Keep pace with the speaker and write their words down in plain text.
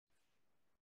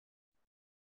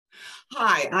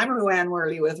Hi, I'm Luann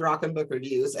Worley with Rockin Book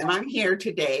Reviews, and I'm here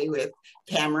today with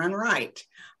Camron Wright.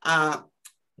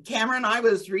 Cameron, I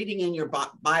was reading in your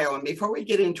bio, and before we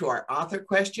get into our author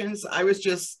questions, I was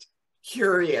just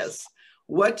curious.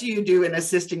 What do you do in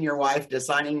assisting your wife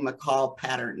designing McCall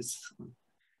patterns?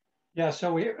 Yeah,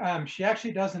 so she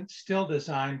actually doesn't still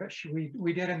design, but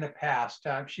we did in the past.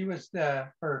 She was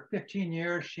for 15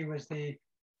 years, she was the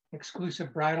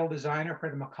exclusive bridal designer for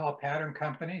the McCall Pattern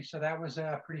Company. So that was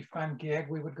a pretty fun gig.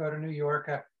 We would go to New York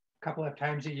a couple of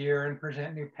times a year and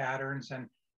present new patterns. And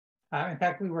in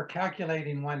fact, we were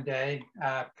calculating one day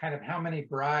kind of how many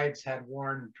brides had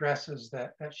worn dresses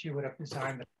that she would have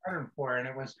designed the pattern for. And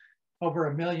it was over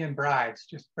 1 million brides,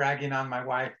 just bragging on my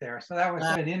wife there. So that was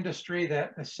an industry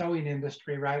that the sewing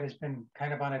industry, right, has been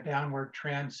kind of on a downward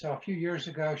trend. So a few years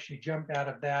ago, she jumped out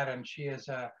of that, and she is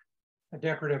a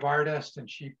decorative artist,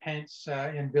 and she paints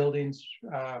in buildings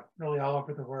really all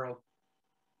over the world.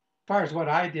 As far as what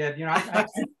I did, you know, I handled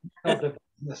the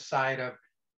business side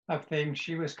of things.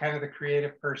 She was kind of the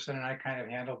creative person, and I kind of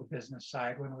handled the business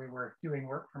side when we were doing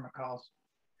work for McCall's.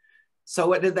 So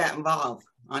what did that involve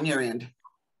on your end?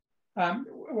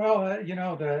 You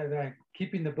know, the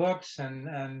keeping the books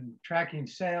and tracking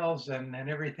sales and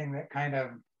everything that kind of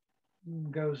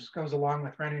goes along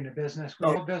with running a business. We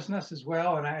have a business as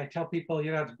well, and I tell people,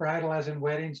 you know, it's bridal as in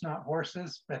weddings, not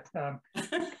horses. But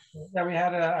yeah, we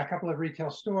had a couple of retail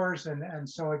stores, and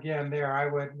so again, there I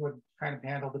would kind of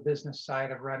handle the business side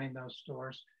of running those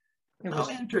stores. It was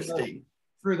interesting.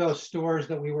 Through those stores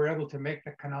that we were able to make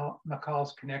the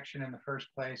McCall's connection in the first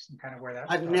place, and kind of where that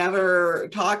I've never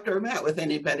talked or met with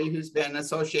anybody who's been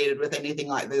associated with anything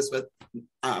like this with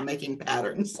making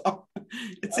patterns. So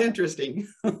it's interesting.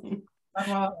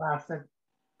 Well,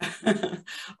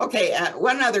 okay,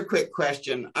 one other quick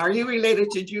question. Are you related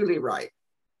to Julie Wright?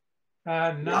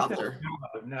 Not that I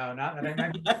know. No, not that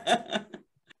I know.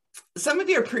 Some of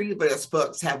your previous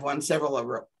books have won several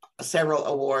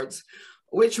awards.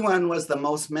 Which one was the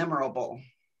most memorable?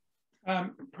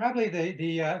 Probably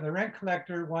the Rent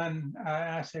Collector one.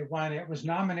 I say one. It was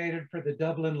nominated for the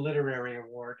Dublin Literary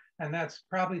Award, and that's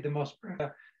probably the most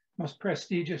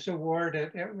prestigious award.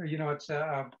 You know, it's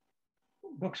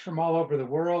books from all over the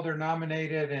world are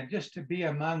nominated, and just to be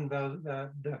among the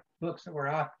books that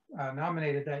were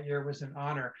nominated that year was an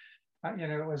honor. You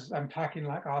know, I'm talking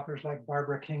like authors like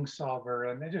Barbara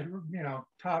Kingsolver, and they just, you know,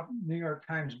 top New York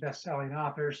Times best-selling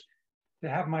authors. To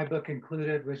have my book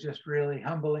included was just really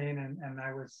humbling, and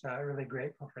I was really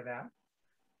grateful for that.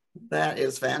 That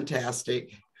is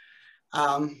fantastic.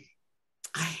 I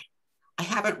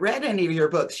haven't read any of your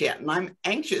books yet, and I'm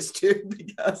anxious to,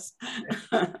 because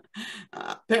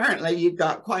apparently you've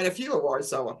got quite a few awards,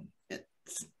 so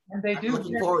I'm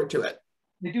looking forward to it.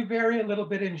 They do vary a little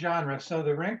bit in genre. So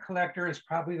the Rent Collector is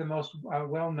probably the most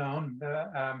well-known.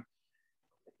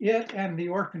 It and The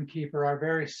Orphan Keeper are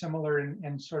very similar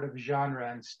in sort of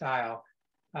genre and style.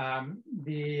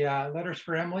 The Letters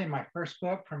for Emily, my first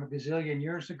book from a gazillion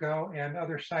years ago, and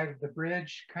Other Side of the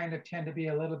Bridge kind of tend to be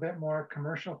a little bit more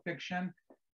commercial fiction.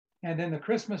 And then the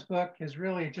Christmas book is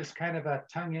really just kind of a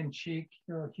tongue-in-cheek,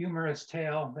 humorous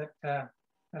tale that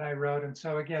I wrote. And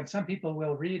so again, some people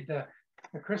will read the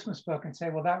Christmas book and say,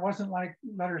 well, that wasn't like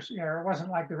Letters, or it wasn't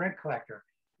like The Rent Collector.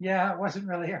 Yeah, it wasn't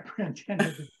really ever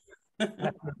intended to.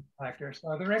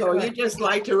 So you just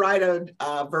like to write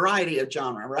a variety of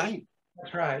genre, right?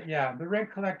 That's right. Yeah, The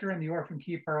Rent Collector and The Orphan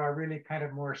Keeper are really kind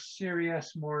of more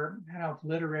serious, more, I don't know if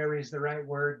literary is the right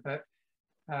word, but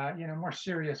you know, more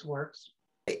serious works.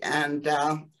 And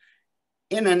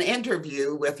in an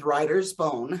interview with Writer's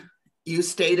Bone, you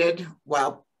stated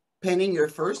while penning your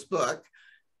first book,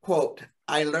 quote,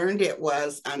 "I learned it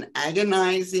was an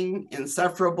agonizing,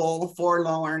 insufferable,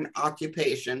 forlorn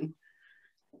occupation,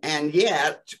 and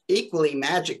yet equally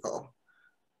magical.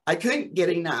 I couldn't get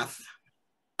enough,"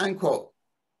 unquote.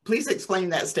 Please explain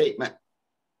that statement.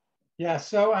 Yeah,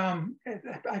 so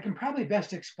I can probably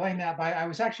best explain that by, I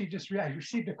was actually I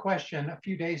received a question a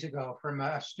few days ago from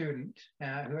a student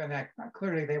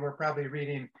clearly they were probably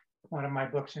reading one of my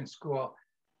books in school,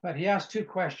 but he asked two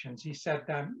questions. He said,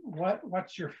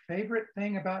 what's your favorite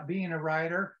thing about being a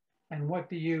writer, and what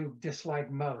do you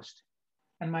dislike most?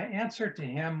 And my answer to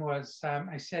him was,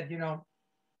 I said, you know,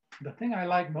 the thing I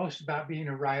like most about being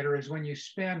a writer is when you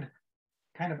spend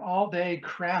kind of all day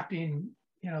crafting,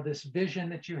 you know, this vision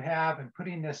that you have and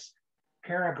putting this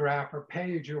paragraph or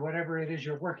page or whatever it is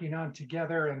you're working on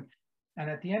together. And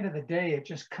at the end of the day, it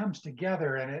just comes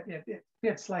together, and it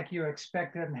fits like you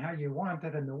expect it and how you want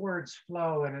it, and the words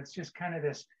flow, and it's just kind of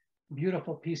this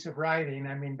beautiful piece of writing.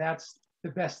 I mean, that's the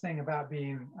best thing about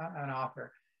being an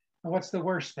author. And what's the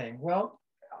worst thing? Well,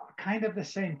 kind of the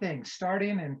same thing,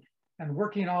 starting and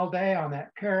working all day on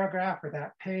that paragraph or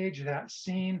that page, that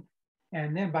scene.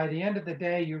 And then by the end of the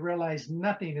day, you realize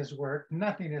nothing has worked,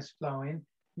 nothing is flowing.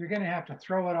 You're going to have to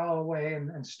throw it all away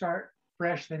and start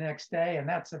fresh the next day. And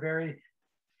that's a very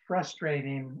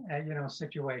frustrating,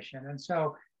 situation. And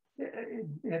so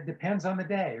it depends on the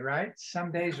day, right?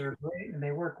 Some days are great and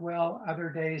they work well. Other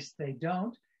days they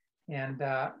don't. And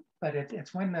but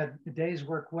it's when the days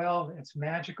work well, it's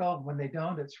magical. When they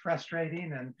don't, it's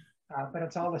frustrating. And but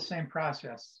it's all the same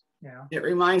process. It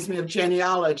reminds me of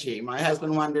genealogy. My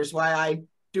husband wonders why I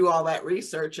do all that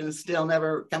research and still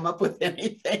never come up with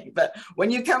anything. But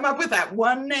when you come up with that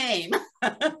one name,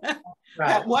 right,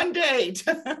 that one date,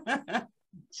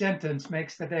 sentence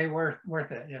makes the day worth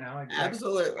it, Exactly.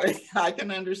 Absolutely. I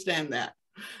can understand that.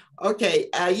 Okay.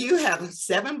 You have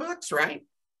 7 books, right?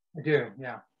 I do.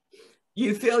 Yeah.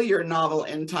 You feel your novel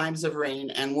In Times of Rain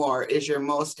and War is your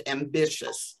most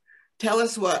ambitious. Tell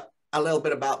us a little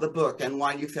bit about the book and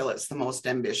why you feel it's the most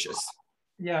ambitious.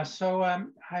 Yeah, so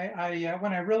I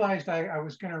when I realized I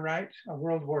was going to write a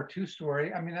World War II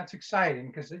story, I mean, that's exciting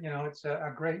because, it's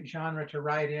a great genre to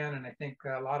write in. And I think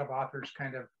a lot of authors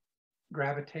kind of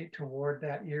gravitate toward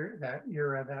that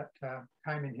era, that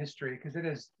time in history, because it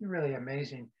is really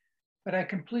amazing. But I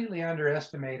completely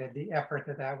underestimated the effort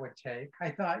that would take.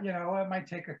 I thought, it might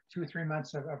take 2 or 3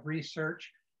 months of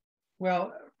research.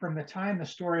 Well, from the time the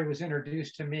story was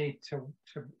introduced to me to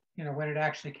when it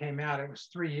actually came out, it was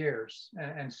 3 years.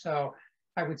 And so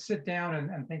I would sit down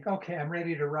and think, okay, I'm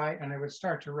ready to write. And I would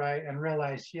start to write and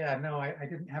realize, I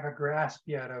didn't have a grasp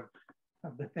yet of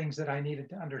the things that I needed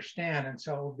to understand. And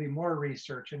so it would be more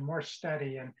research and more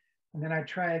study. And then I'd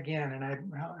try again and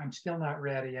I'm still not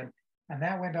ready. And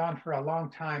that went on for a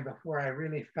long time before I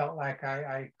really felt like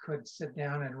I could sit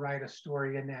down and write a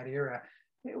story in that era.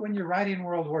 When you're writing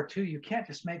World War II, you can't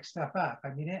just make stuff up. I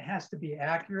mean, it has to be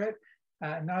accurate.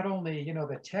 Not only,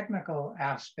 the technical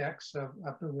aspects of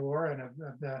the war and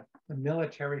of the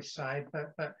military side,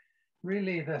 but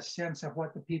really the sense of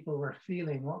what the people were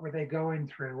feeling, what were they going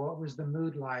through, what was the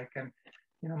mood like. And,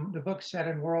 the book's set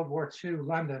in World War II,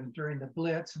 London, during the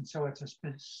Blitz. And so it's a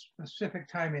specific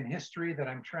time in history that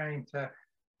I'm trying to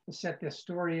set this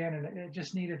story in, and it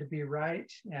just needed to be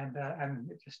right. And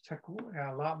it just took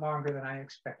a lot longer than I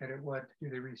expected it would to do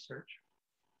the research.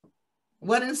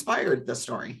 What inspired the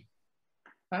story?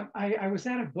 I was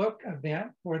at a book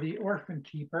event for the Orphan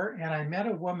Keeper, and I met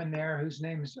a woman there whose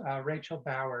name's Rachel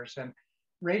Bowers. And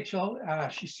Rachel,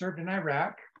 she served in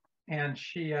Iraq, and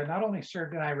she not only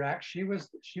served in Iraq, she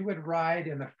would ride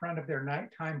in the front of their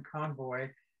nighttime convoy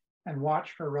and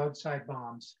watch for roadside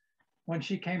bombs. When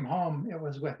she came home, it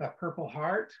was with a Purple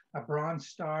Heart, a Bronze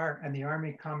Star, and the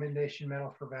Army Commendation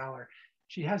Medal for Valor.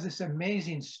 She has this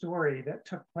amazing story that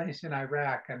took place in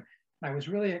Iraq, and I was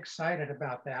really excited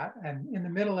about that. And in the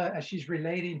middle, as she's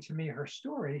relating to me her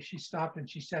story, she stopped and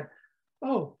she said,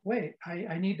 "Oh, wait,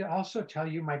 I need to also tell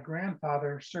you my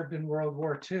grandfather served in World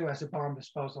War II as a bomb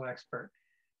disposal expert."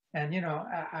 And,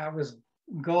 I was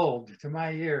gold to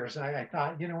my ears. I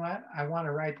thought, you know what, I want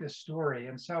to write this story.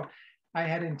 And so I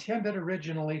had intended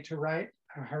originally to write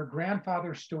her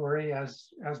grandfather's story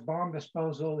as bomb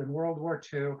disposal in World War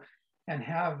II and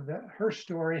have her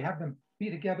story, have them be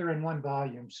together in one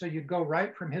volume. So you'd go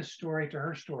right from his story to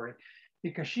her story,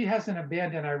 because she has an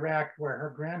event in Iraq where her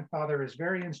grandfather is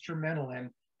very instrumental in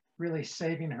really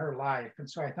saving her life. And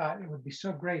so I thought it would be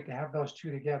so great to have those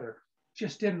two together. It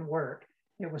just didn't work.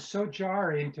 It was so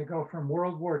jarring to go from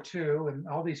World War II and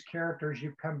all these characters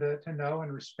you've come to know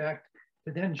and respect,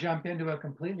 to then jump into a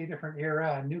completely different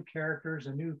era, new characters,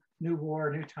 a new war,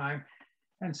 new time.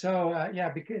 And so,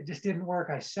 because it just didn't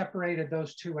work, I separated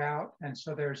those two out. And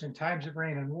so there's In Times of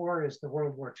Rain and War is the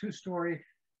World War II story,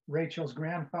 Rachel's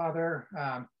grandfather,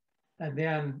 and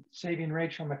then Saving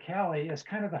Rachel McCallie is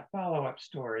kind of the follow-up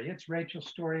story. It's Rachel's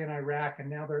story in Iraq, and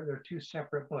now they're 2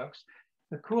 separate books.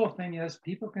 The cool thing is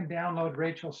people can download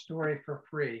Rachel's story for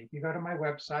free. If you go to my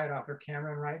website,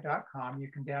 authorcamronwright.com,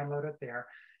 you can download it there.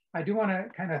 I do want to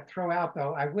kind of throw out,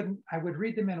 though, I would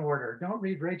read them in order. Don't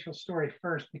read Rachel's story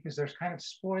first, because there's kind of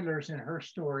spoilers in her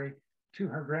story to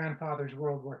her grandfather's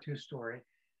World War II story.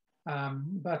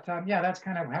 That's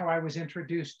kind of how I was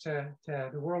introduced to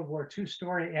the World War II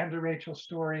story and to Rachel's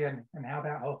story and how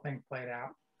that whole thing played out.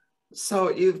 So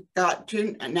you've got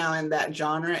 2 now in that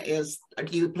genre.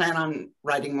 Do you plan on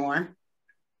writing more?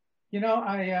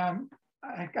 I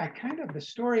kind of, the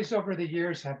stories over the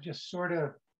years have just sort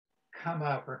of come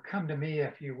up or come to me,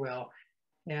 if you will.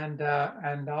 And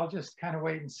I'll just kind of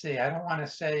wait and see. I don't want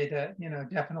to say that,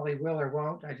 definitely will or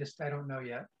won't. I don't know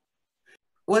yet.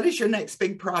 What is your next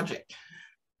big project?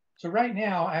 So right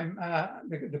now,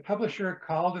 the publisher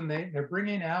called and they're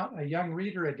bringing out a young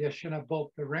reader edition of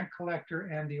both The Rent Collector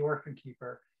and The Orphan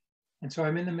Keeper. And so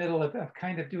I'm in the middle of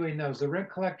kind of doing those. The Rent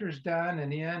Collector's done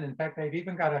and in fact, I've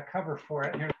even got a cover for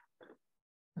it here.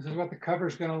 This is what the cover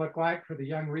is going to look like for the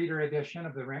young reader edition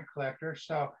of The Rent Collector.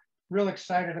 So real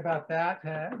excited about that.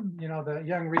 You know, the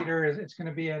young reader it's going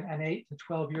to be an 8 to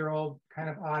 12-year-old kind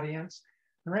of audience.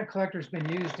 The Rent Collector has been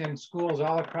used in schools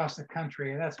all across the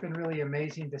country, and that's been really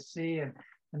amazing to see. And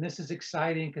this is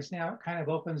exciting because now it kind of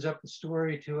opens up the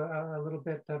story to a little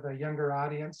bit of a younger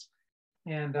audience.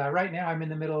 And right now I'm in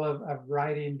the middle of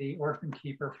writing The Orphan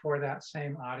Keeper for that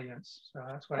same audience. So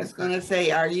that's what I was going to say,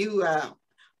 are you,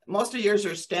 most of yours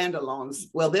are standalones.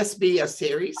 Will this be a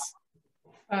series?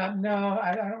 No,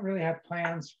 I don't really have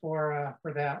plans for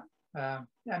that.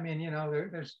 I mean, you know,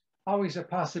 there's always a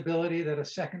possibility that a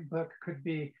second book could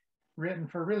be written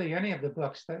for really any of the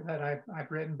books that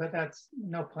I've written, but that's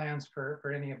no plans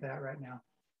for any of that right now.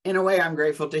 In a way, I'm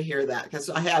grateful to hear that because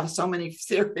I have so many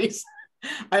series.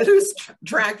 I lose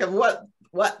track of what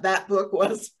that book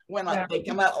was when they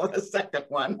come out with a second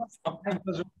one. So.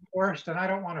 Those are forced, and I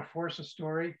don't want to force a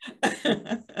story.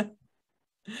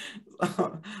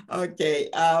 Okay.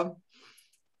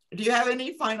 Do you have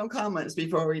any final comments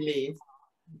before we leave?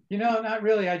 You know, not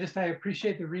really. I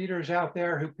appreciate the readers out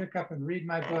there who pick up and read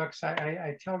my books.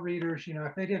 I tell readers, you know,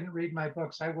 if they didn't read my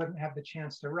books, I wouldn't have the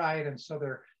chance to write. And so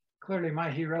they're clearly my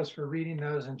heroes for reading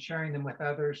those and sharing them with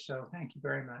others. So thank you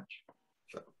very much.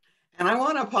 And I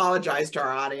want to apologize to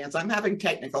our audience. I'm having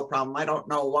technical problem. I don't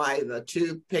know why the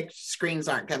two screens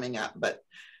aren't coming up, but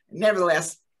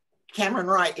nevertheless, Camron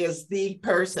Wright is the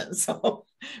person. So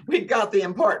we've got the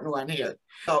important one here.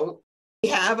 So we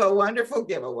have a wonderful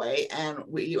giveaway, and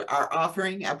we are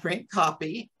offering a print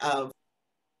copy of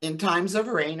In Times of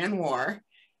Rain and War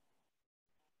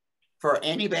for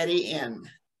anybody in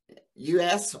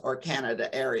US or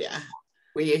Canada area.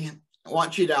 We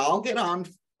want you to all get on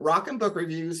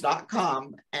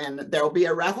rockinbookreviews.com, and there'll be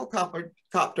a raffle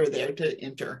copter there to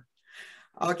enter.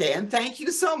 Okay, and thank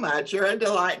you so much. You're a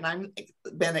delight, and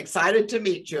I've been excited to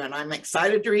meet you, and I'm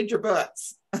excited to read your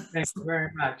books. Thank you very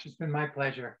much. It's been my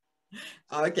pleasure.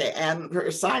 Okay, and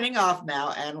we're signing off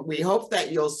now, and we hope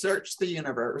that you'll search the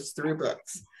universe through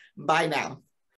books. Bye now.